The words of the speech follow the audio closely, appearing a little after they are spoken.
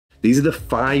These are the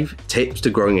 5 tips to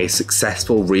growing a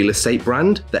successful real estate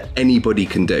brand that anybody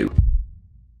can do.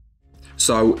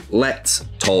 So let's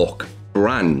talk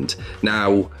brand.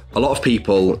 Now, a lot of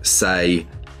people say,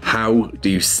 how do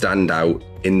you stand out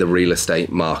in the real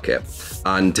estate market?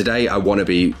 And today I want to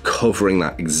be covering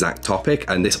that exact topic,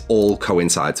 and this all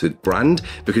coincides with brand,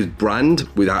 because brand,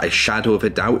 without a shadow of a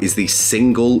doubt, is the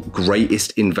single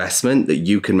greatest investment that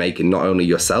you can make in not only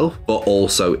yourself, but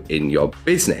also in your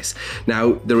business.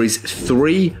 Now, there is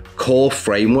 3 core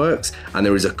frameworks, and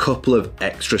there is a couple of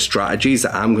extra strategies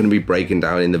that I'm going to be breaking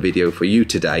down in the video for you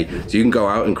today, so you can go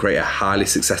out and create a highly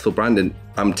successful brand. And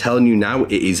I'm telling you now,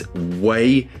 it is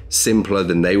way simpler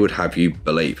than they would have you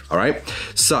believe. All right,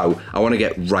 so I want to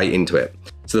get right into it.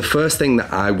 So the first thing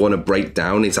that I want to break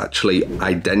down is actually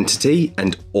identity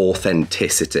and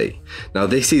authenticity. Now,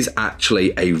 this is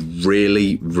actually a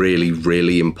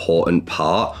really important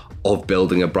part of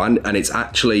building a brand, and it's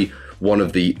actually one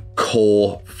of the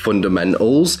core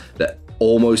fundamentals that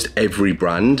almost every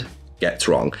brand gets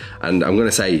wrong. And I'm going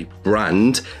to say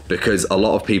brand because a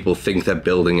lot of people think they're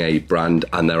building a brand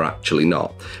and they're actually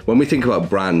not. When we think about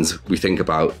brands, we think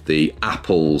about the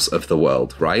Apples of the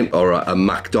world, right? Or a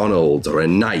McDonald's or a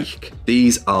Nike.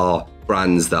 These are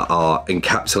brands that are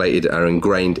encapsulated or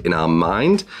ingrained in our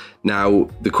mind. Now,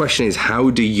 the question is,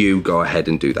 how do you go ahead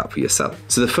and do that for yourself?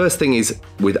 So the first thing is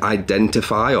with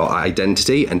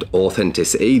identity and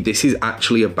authenticity. This is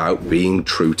actually about being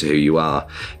true to who you are.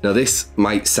 Now, this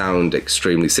might sound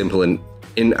extremely simple, and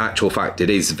in actual fact, it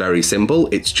is very simple.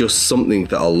 It's just something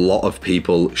that a lot of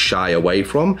people shy away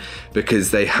from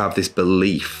because they have this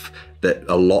belief that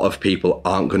a lot of people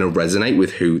aren't going to resonate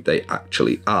with who they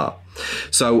actually are.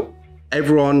 So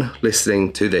everyone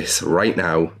listening to this right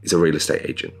now is a real estate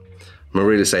agent. I'm a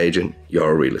real estate agent,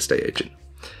 you're a real estate agent.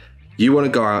 You want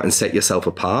to go out and set yourself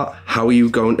apart. How are you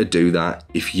going to do that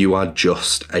if you are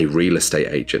just a real estate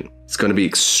agent? It's going to be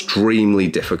extremely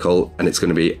difficult, and it's going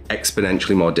to be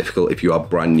exponentially more difficult if you are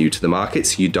brand new to the market,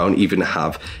 so you don't even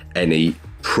have any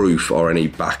proof or any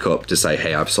backup to say,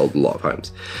 hey, I've sold a lot of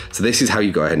homes. So this is how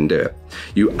you go ahead and do it.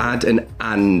 You add an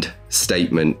and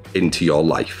statement into your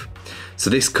life. So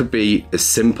this could be as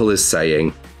simple as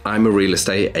saying, I'm a real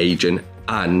estate agent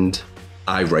and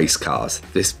I race cars.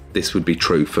 This would be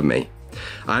true for me.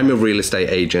 I'm a real estate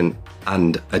agent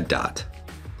and a dad.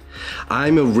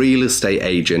 I'm a real estate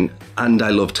agent and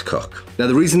I love to cook. Now,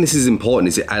 the reason this is important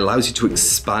is it allows you to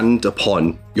expand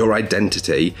upon your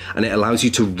identity, and it allows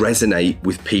you to resonate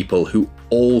with people who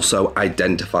also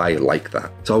identify like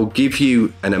that. So I'll give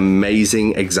you an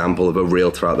amazing example of a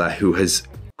realtor out there who has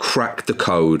cracked the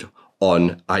code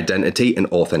on identity and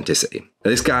authenticity.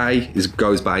 Now, this guy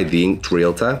goes by The Inked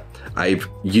Realtor. I've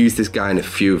used this guy in a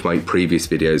few of my previous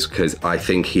videos because I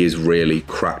think he has really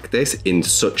cracked this in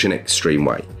such an extreme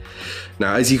way.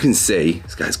 Now, as you can see,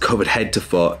 this guy's covered head to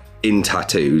foot in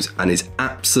tattoos and is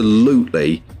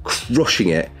absolutely crushing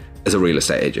it as a real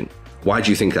estate agent. Why do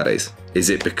you think that is? Is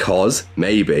it because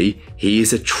maybe he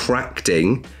is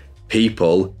attracting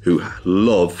people who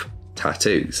love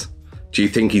tattoos? Do you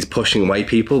think he's pushing away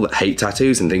people that hate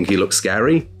tattoos and think he looks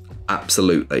scary?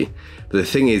 Absolutely. But the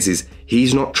thing is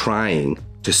he's not trying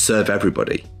to serve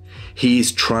everybody.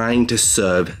 He's trying to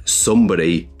serve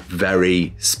somebody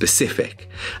very specific.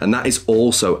 And that is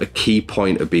also a key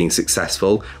point of being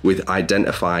successful with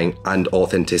identifying and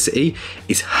authenticity,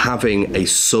 is having a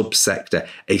subsector,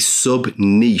 a sub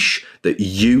niche that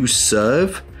you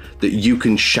serve, that you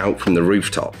can shout from the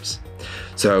rooftops.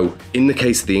 So in the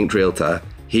case of The Inked Realtor,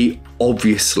 he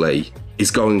obviously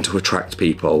is going to attract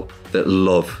people that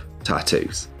love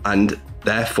tattoos, and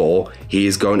therefore he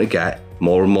is going to get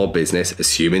more and more business,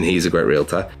 assuming he's a great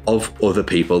realtor, of other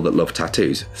people that love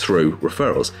tattoos through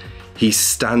referrals. He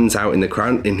stands out in the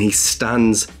crowd and he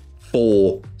stands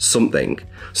for something.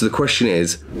 So the question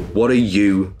is, what are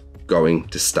you going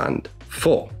to stand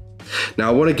for? Now,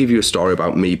 I want to give you a story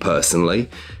about me personally,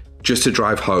 just to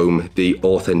drive home the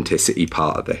authenticity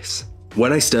part of this.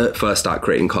 When I first started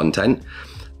creating content,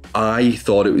 I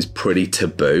thought it was pretty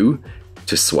taboo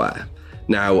to swear.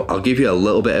 Now, I'll give you a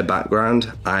little bit of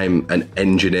background. I'm an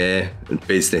engineer and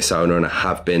business owner, and I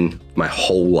have been my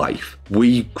whole life.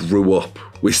 We grew up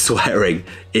with swearing.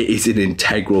 It is an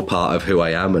integral part of who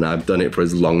I am, and I've done it for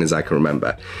as long as I can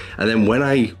remember. And then when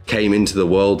I came into the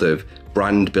world of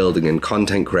brand building and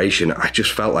content creation, I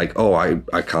just felt like, oh,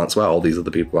 I can't swear. All these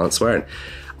other people aren't swearing.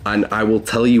 And I will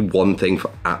tell you one thing for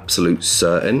absolute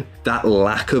certain, that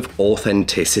lack of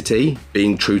authenticity,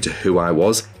 being true to who I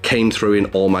was, came through in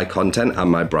all my content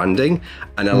and my branding,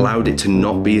 and allowed it to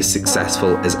not be as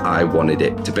successful as I wanted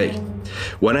it to be.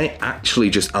 When I actually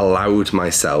just allowed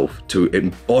myself to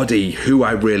embody who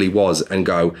I really was and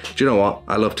go, do you know what?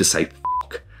 I love to say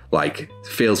fuck. Like, it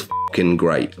feels fucking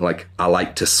great. Like, I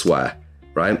like to swear,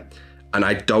 right? And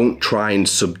I don't try and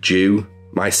subdue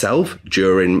myself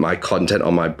during my content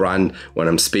on my brand when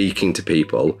I'm speaking to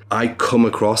people. I come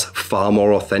across far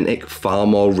more authentic, far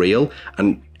more real,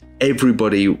 and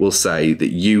everybody will say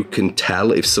that you can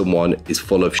tell if someone is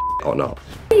full of shit or not.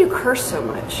 Why do you curse so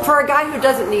much? For a guy who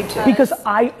doesn't need to. Because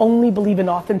I only believe in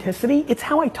authenticity. It's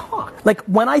how I talk. Like,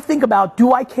 when I think about,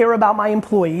 do I care about my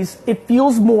employees? It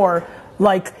feels more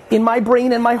like, in my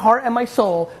brain and my heart and my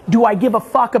soul, do I give a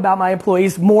fuck about my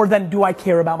employees more than do I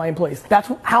care about my employees? That's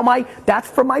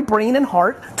from my brain and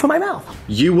heart to my mouth.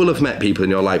 You will have met people in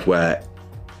your life where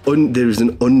there's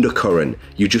an undercurrent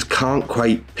you just can't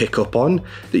quite pick up on,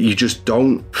 that you just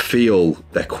don't feel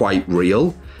they're quite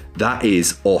real. That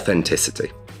is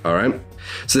authenticity, all right?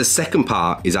 So the second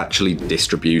part is actually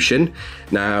distribution.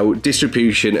 Now,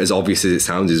 distribution, as obvious as it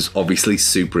sounds, is obviously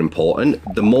super important.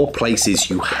 The more places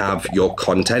you have your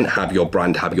content, have your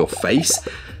brand, have your face,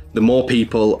 the more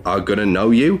people are gonna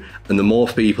know you, and the more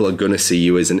people are gonna see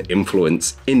you as an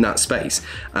influence in that space.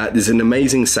 There's an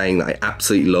amazing saying that I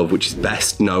absolutely love, which is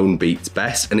best known beats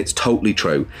best, and it's totally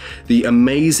true. The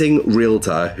amazing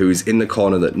realtor who's in the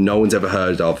corner that no one's ever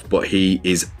heard of, but he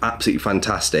is absolutely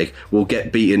fantastic, will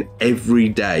get beaten every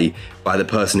day by the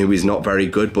person who is not very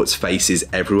good but's face is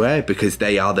everywhere, because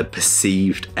they are the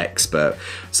perceived expert.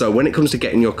 So when it comes to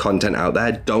getting your content out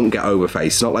there, don't get overfaced.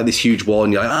 It's not like this huge wall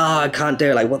and you're like, oh, I can't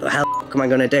do it. Like, what the hell am I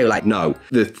gonna do? Like, no.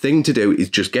 The thing to do is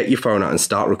just get your phone out and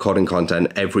start recording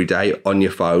content every day on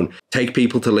your phone. Take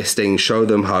people to listings, show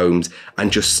them homes,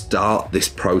 and just start this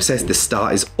process. The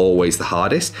start is always the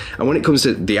hardest. And when it comes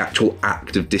to the actual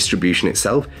act of distribution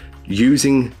itself,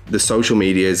 using the social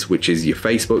medias, which is your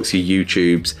Facebooks, your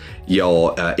YouTubes,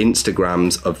 your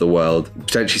Instagrams of the world,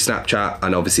 potentially Snapchat,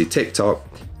 and obviously TikTok,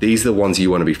 these are the ones you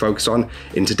want to be focused on.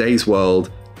 In today's world,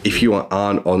 if you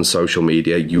aren't on social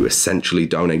media, you essentially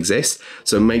don't exist.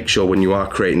 So make sure when you are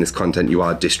creating this content, you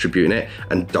are distributing it,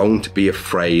 and don't be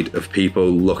afraid of people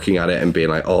looking at it and being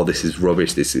like, oh, this is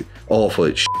rubbish, this is awful,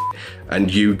 it's shit,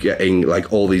 and you getting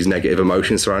like all these negative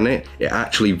emotions around it. It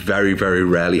actually very, very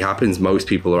rarely happens. Most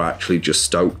people are actually just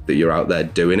stoked that you're out there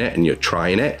doing it and you're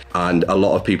trying it. And a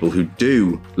lot of people who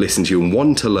do listen to you and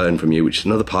want to learn from you, which is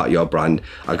another part of your brand,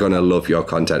 are gonna love your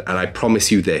content. And I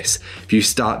promise you this, if you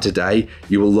start today,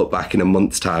 you will look back in a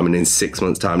month's time and in 6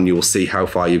 months' time, and you will see how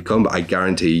far you've come. But I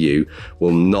guarantee you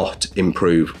will not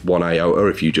improve one iota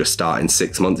if you just start in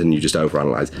 6 months and you just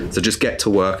overanalyze. So just get to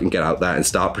work and get out there and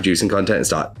start producing content and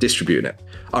start distributing it.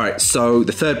 All right, so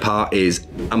the third part is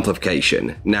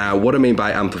amplification. Now, what I mean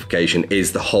by amplification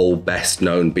is the whole best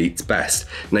known beats best.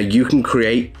 Now, you can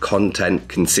create content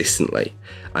consistently,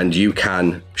 and you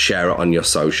can share it on your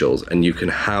socials, and you can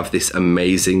have this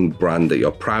amazing brand that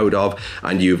you're proud of,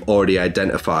 and you've already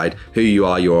identified who you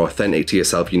are, you're authentic to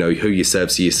yourself, you know who you serve,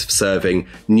 so you're serving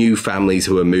new families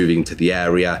who are moving to the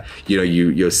area, you know,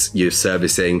 you're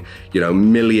servicing, you know,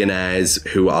 millionaires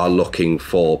who are looking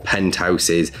for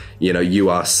penthouses, you know, you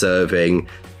are serving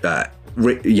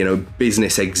you know,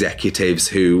 business executives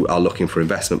who are looking for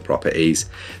investment properties.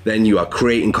 Then you are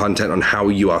creating content on how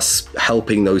you are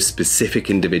helping those specific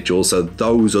individuals, so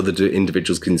those other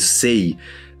individuals can see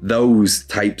those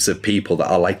types of people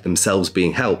that are like themselves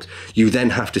being helped. You then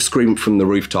have to scream from the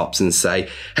rooftops and say,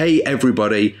 hey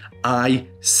everybody, I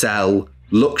sell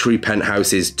luxury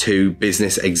penthouses to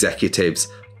business executives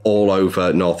all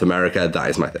over North America. That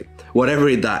is my thing.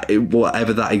 Whatever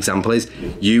that example is,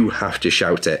 you have to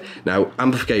shout it. Now,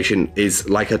 amplification is,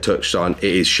 like I touched on, it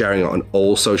is sharing it on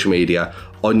all social media,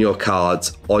 on your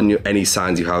cards, on any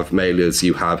signs you have, mailers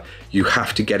you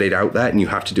have to get it out there, and you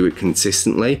have to do it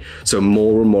consistently. So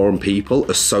more and more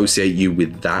people associate you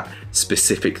with that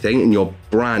specific thing, and your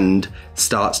brand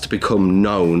starts to become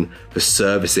known for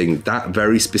servicing that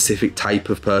very specific type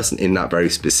of person in that very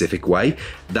specific way.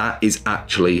 That is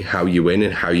actually how you win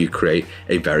and how you create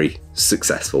a very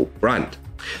successful brand.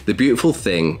 The beautiful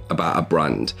thing about a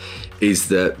brand is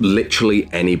that literally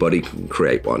anybody can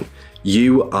create one.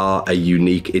 You are a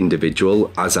unique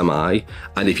individual, as am I,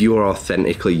 and if you are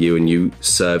authentically you and you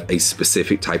serve a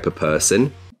specific type of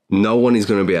person, no one is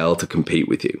going to be able to compete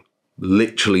with you.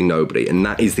 Literally nobody. And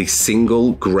that is the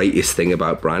single greatest thing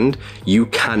about brand. You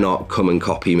cannot come and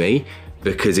copy me,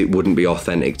 because it wouldn't be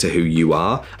authentic to who you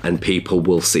are, and people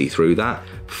will see through that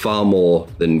far more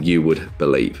than you would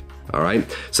believe. All right.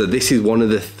 So this is one of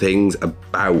the things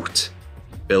about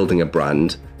building a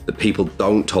brand that people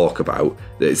don't talk about.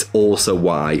 That is also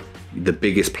why the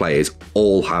biggest players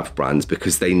all have brands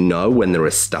because they know when they're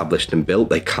established and built,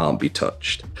 they can't be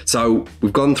touched. So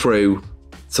we've gone through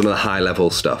some of the high level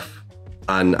stuff,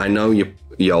 and I know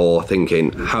you're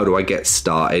thinking, how do I get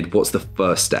started? What's the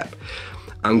first step?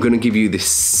 I'm going to give you the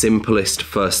simplest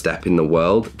first step in the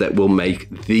world that will make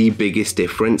the biggest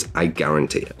difference, I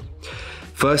guarantee it.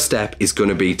 First step is going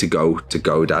to be to go to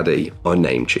GoDaddy or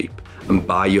Namecheap and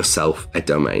buy yourself a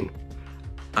domain.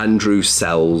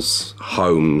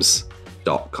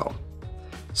 andrewsellshomes.com.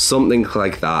 Something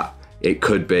like that. It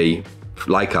could be,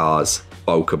 like ours,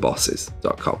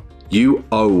 bokehbosses.com. You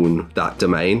own that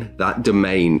domain. That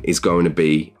domain is going to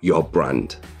be your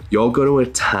brand. You're going to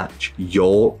attach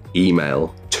your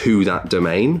email to that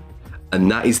domain, and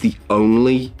that is the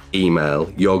only email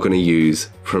you're going to use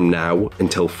from now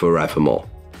until forevermore.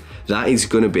 That is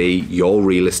going to be your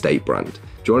real estate brand. Do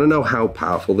you want to know how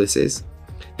powerful this is?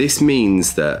 This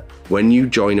means that when you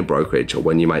join a brokerage, or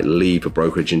when you might leave a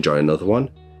brokerage and join another one,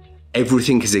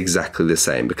 everything is exactly the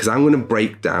same, because I'm going to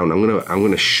break down, I'm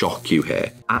going to shock you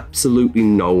here. Absolutely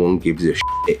no one gives a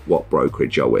shit what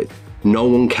brokerage you're with. No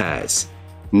one cares.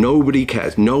 Nobody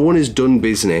cares. No one has done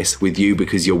business with you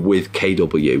because you're with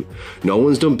KW. No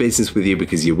one's done business with you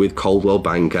because you're with Coldwell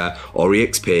Banker or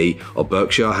EXP or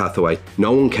Berkshire Hathaway.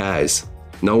 No one cares.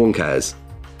 No one cares.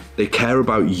 They care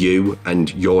about you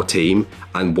and your team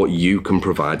and what you can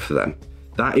provide for them.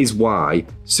 That is why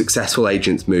successful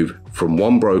agents move from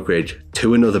one brokerage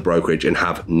to another brokerage and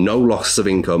have no loss of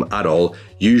income at all.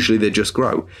 Usually they just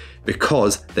grow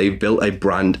because they've built a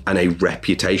brand and a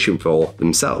reputation for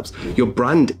themselves. Your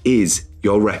brand is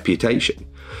your reputation.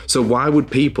 So why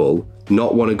would people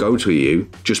not want to go to you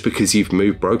just because you've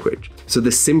moved brokerage? So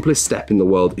the simplest step in the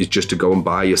world is just to go and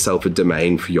buy yourself a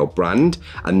domain for your brand,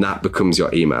 and that becomes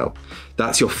your email.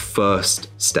 That's your first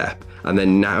step. And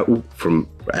then now, from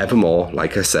forevermore,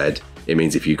 like I said, it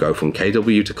means if you go from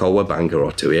KW to Coldwell Banker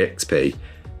or to EXP,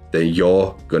 then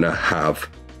you're gonna have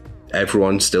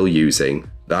everyone still using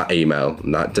that email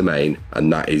and that domain,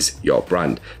 and that is your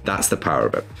brand. That's the power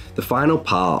of it. The final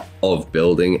part of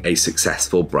building a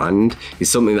successful brand is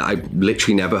something that I've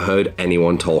literally never heard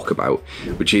anyone talk about,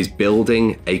 which is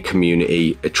building a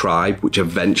community, a tribe, which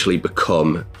eventually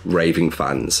become raving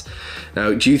fans.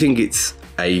 Now, do you think it's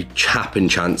a happen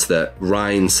chance that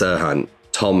Ryan Serhant,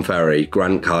 Tom Ferry,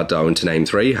 Grant Cardone, to name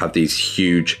three, have these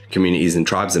huge communities and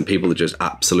tribes and people that just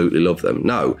absolutely love them?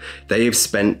 No, they have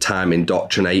spent time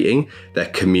indoctrinating their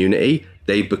community.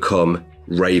 They've become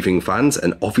raving fans,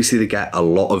 and obviously they get a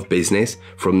lot of business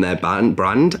from their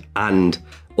brand and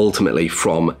ultimately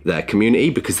from their community,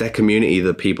 because their community are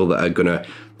the people that are gonna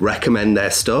recommend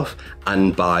their stuff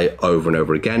and buy over and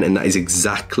over again. And that is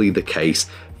exactly the case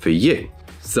for you.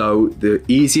 So the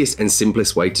easiest and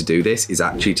simplest way to do this is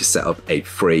actually to set up a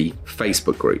free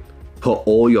Facebook group. Put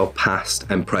all your past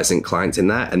and present clients in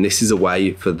there, and this is a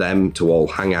way for them to all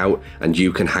hang out and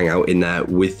you can hang out in there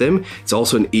with them. It's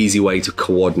also an easy way to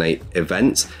coordinate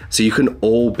events, so you can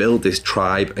all build this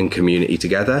tribe and community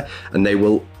together, and they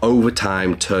will over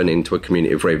time turn into a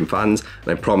community of raving fans.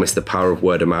 And I promise the power of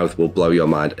word of mouth will blow your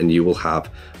mind, and you will have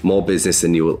more business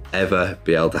than you will ever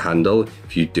be able to handle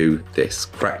if you do this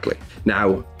correctly.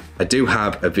 Now, I do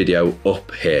have a video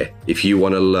up here if you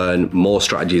want to learn more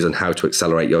strategies on how to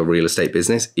accelerate your real estate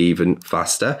business even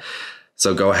faster.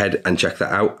 So go ahead and check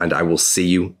that out, and I will see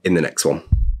you in the next one.